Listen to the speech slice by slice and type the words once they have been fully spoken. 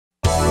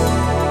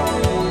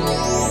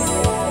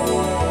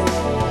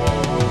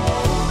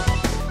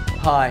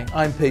Hi,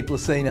 I'm Pete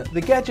Lucina,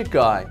 the Gadget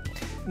Guy.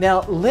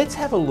 Now let's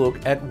have a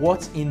look at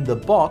what's in the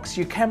box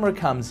your camera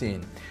comes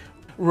in.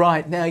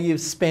 Right, now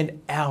you've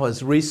spent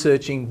hours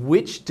researching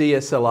which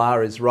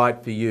DSLR is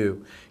right for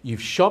you.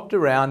 You've shopped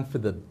around for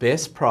the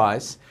best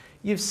price,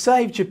 you've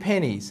saved your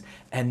pennies,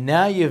 and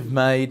now you've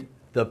made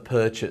the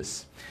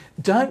purchase.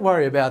 Don't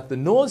worry about the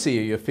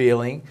nausea you're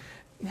feeling,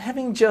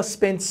 having just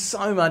spent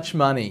so much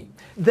money.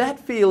 That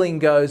feeling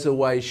goes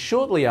away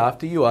shortly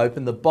after you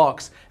open the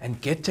box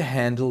and get to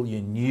handle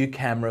your new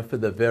camera for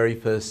the very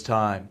first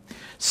time.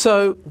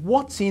 So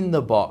what's in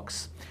the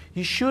box?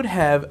 You should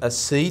have a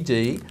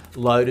CD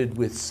loaded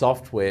with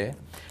software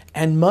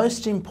and,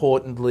 most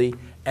importantly,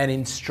 an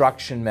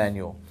instruction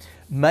manual.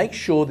 Make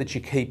sure that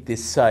you keep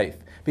this safe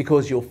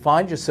because you'll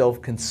find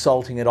yourself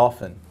consulting it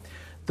often.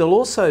 There'll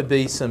also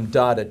be some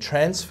data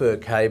transfer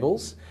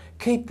cables.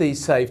 Keep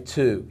these safe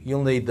too,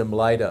 you'll need them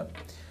later.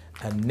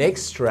 A neck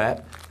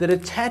strap that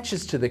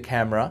attaches to the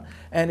camera,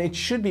 and it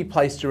should be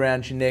placed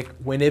around your neck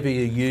whenever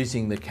you're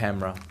using the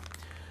camera.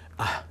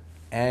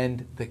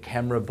 And the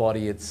camera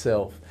body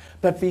itself.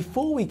 But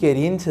before we get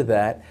into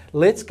that,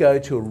 let's go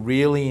to a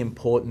really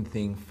important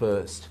thing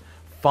first.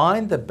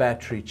 Find the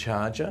battery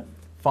charger,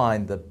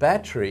 find the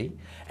battery,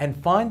 and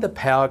find the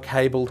power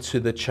cable to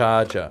the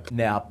charger.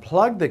 Now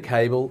plug the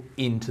cable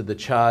into the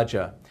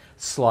charger.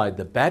 Slide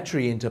the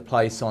battery into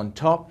place on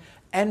top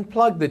and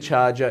plug the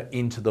charger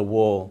into the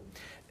wall.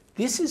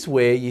 This is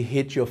where you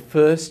hit your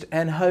first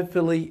and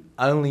hopefully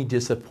only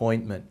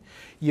disappointment.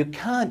 You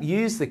can't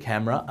use the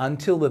camera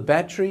until the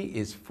battery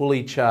is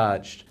fully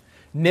charged.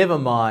 Never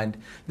mind,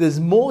 there's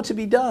more to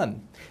be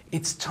done.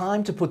 It's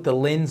time to put the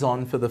lens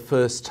on for the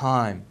first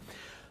time.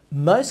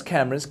 Most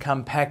cameras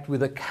come packed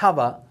with a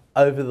cover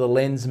over the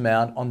lens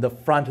mount on the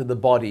front of the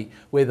body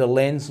where the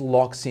lens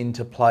locks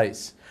into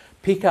place.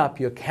 Pick up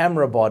your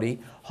camera body,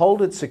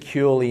 hold it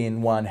securely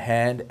in one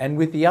hand, and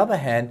with the other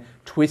hand,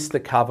 twist the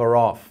cover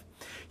off.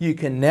 You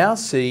can now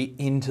see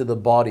into the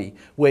body,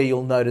 where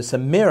you'll notice a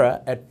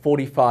mirror at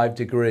 45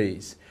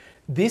 degrees.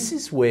 This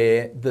is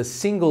where the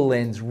single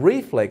lens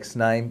reflex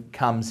name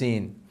comes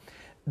in.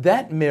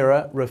 That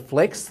mirror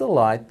reflects the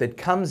light that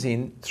comes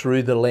in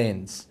through the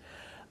lens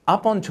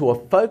up onto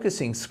a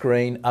focusing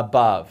screen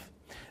above.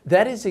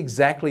 That is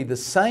exactly the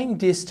same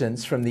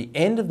distance from the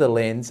end of the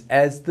lens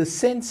as the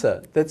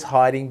sensor that's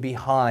hiding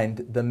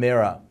behind the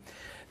mirror.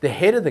 The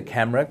head of the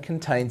camera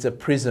contains a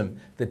prism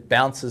that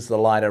bounces the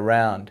light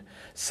around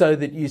so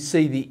that you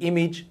see the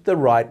image the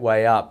right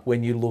way up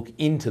when you look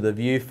into the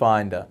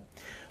viewfinder.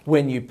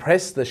 When you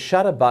press the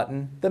shutter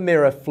button, the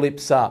mirror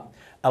flips up,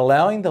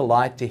 allowing the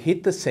light to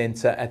hit the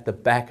sensor at the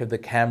back of the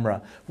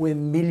camera where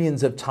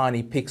millions of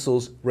tiny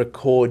pixels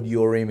record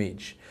your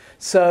image.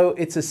 So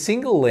it's a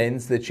single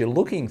lens that you're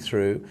looking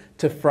through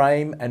to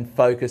frame and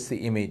focus the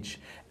image,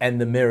 and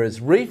the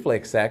mirror's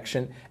reflex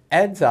action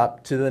adds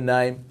up to the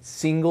name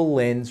single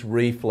lens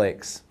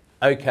reflex.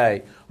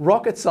 Okay,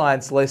 rocket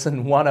science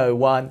lesson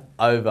 101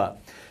 over.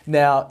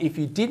 Now, if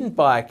you didn't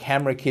buy a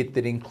camera kit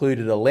that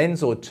included a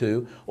lens or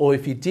two, or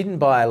if you didn't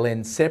buy a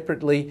lens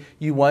separately,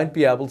 you won't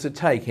be able to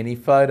take any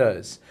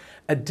photos.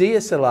 A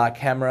DSLR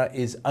camera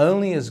is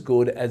only as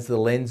good as the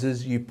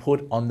lenses you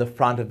put on the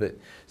front of it,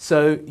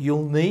 so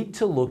you'll need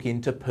to look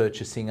into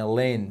purchasing a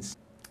lens.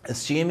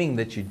 Assuming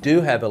that you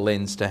do have a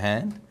lens to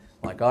hand,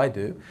 like I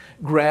do,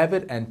 grab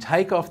it and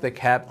take off the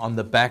cap on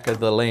the back of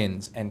the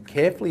lens and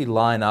carefully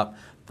line up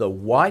the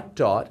white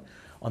dot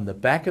on the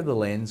back of the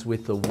lens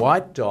with the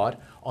white dot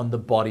on the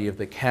body of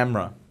the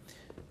camera.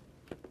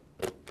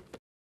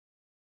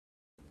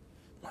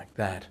 Like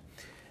that.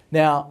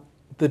 Now,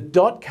 the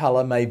dot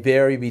color may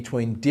vary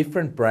between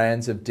different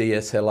brands of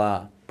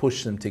DSLR.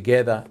 Push them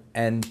together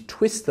and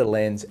twist the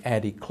lens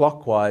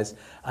anti-clockwise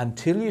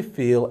until you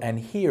feel and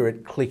hear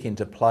it click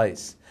into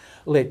place.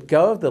 Let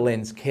go of the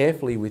lens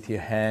carefully with your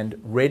hand,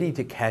 ready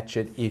to catch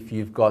it if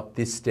you've got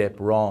this step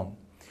wrong.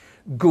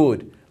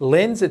 Good.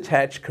 Lens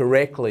attached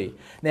correctly.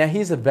 Now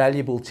here's a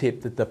valuable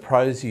tip that the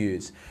pros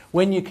use.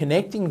 When you're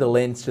connecting the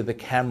lens to the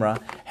camera,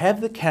 have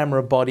the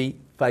camera body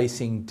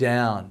facing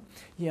down.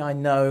 Yeah, I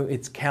know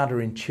it's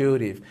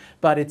counterintuitive,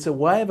 but it's a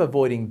way of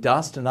avoiding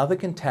dust and other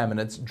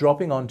contaminants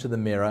dropping onto the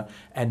mirror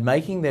and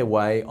making their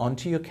way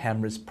onto your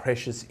camera's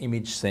precious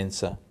image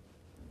sensor.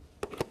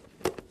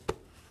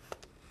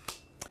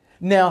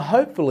 Now,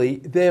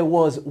 hopefully there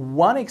was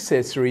one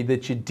accessory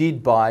that you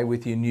did buy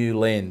with your new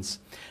lens,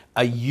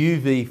 a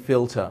UV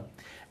filter.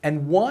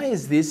 And why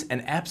is this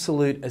an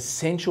absolute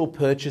essential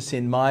purchase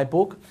in my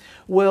book?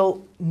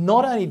 Well,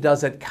 not only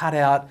does it cut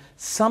out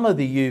some of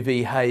the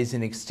UV haze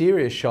in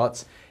exterior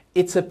shots,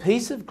 it's a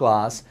piece of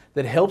glass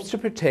that helps to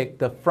protect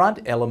the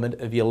front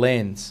element of your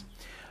lens.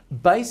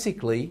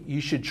 Basically, you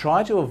should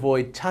try to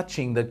avoid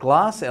touching the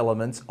glass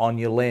elements on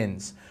your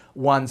lens.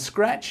 One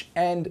scratch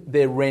and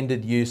they're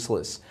rendered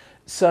useless.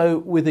 So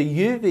with a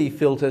UV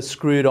filter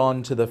screwed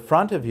on to the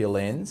front of your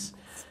lens,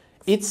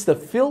 it's the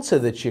filter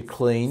that you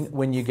clean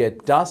when you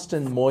get dust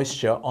and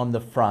moisture on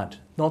the front,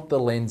 not the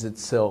lens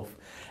itself.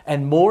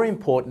 And more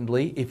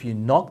importantly, if you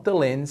knock the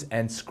lens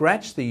and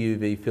scratch the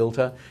UV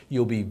filter,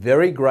 you'll be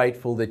very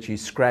grateful that you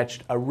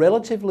scratched a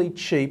relatively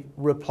cheap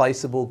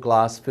replaceable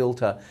glass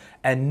filter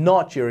and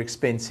not your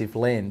expensive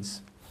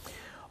lens.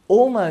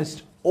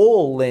 Almost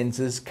all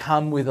lenses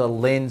come with a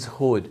lens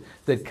hood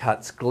that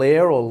cuts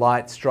glare or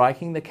light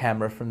striking the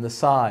camera from the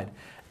side.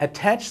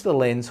 Attach the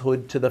lens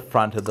hood to the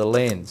front of the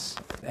lens.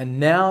 And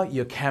now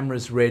your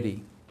camera's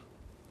ready.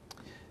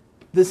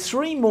 There's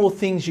 3 more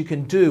things you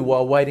can do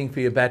while waiting for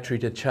your battery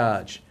to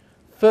charge.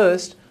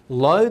 First,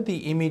 load the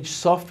image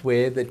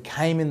software that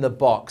came in the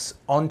box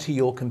onto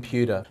your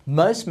computer.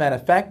 Most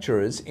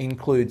manufacturers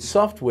include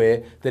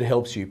software that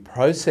helps you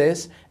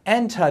process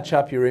and touch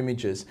up your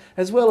images,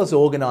 as well as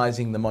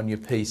organising them on your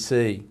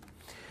PC.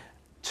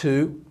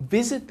 2,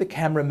 visit the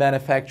camera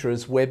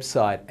manufacturer's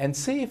website and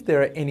see if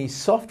there are any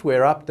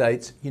software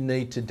updates you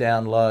need to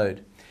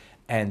download.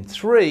 And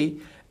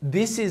 3,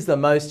 this is the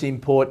most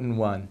important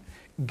one.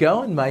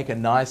 Go and make a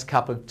nice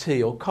cup of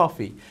tea or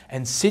coffee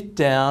and sit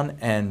down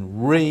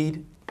and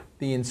read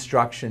the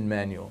instruction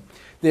manual.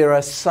 There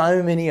are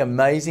so many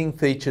amazing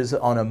features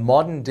on a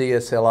modern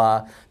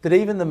DSLR that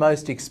even the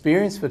most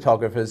experienced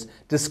photographers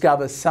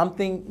discover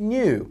something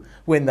new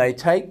when they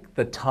take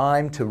the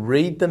time to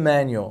read the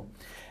manual.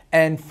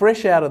 And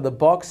fresh out of the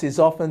box is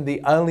often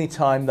the only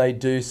time they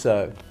do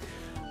so.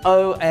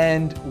 Oh,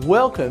 and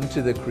welcome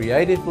to the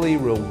creatively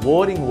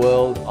rewarding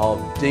world of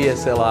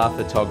DSLR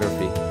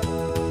photography.